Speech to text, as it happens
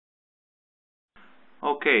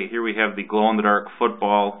Okay, here we have the glow-in-the-dark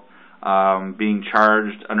football being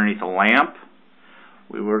charged underneath a lamp.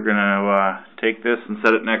 We're going to take this and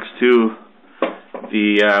set it next to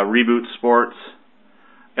the Reboot Sports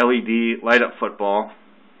LED light-up football.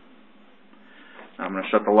 I'm going to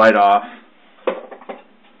shut the light off.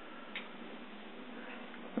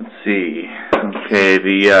 Let's see. Okay,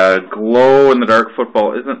 the glow-in-the-dark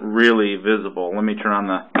football isn't really visible. Let me turn on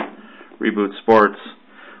the Reboot Sports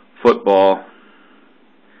football.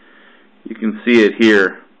 You can see it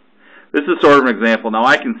here. This is sort of an example. Now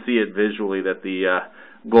I can see it visually that the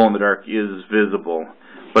glow-in-the-dark is visible,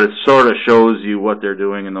 but it sort of shows you what they're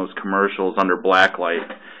doing in those commercials under black light,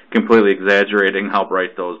 completely exaggerating how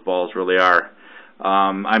bright those balls really are.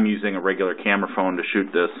 I'm using a regular camera phone to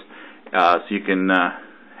shoot this, so you can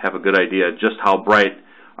have a good idea just how bright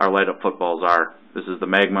our light-up footballs are. This is the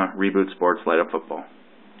Magma Reboot Sports light-up football.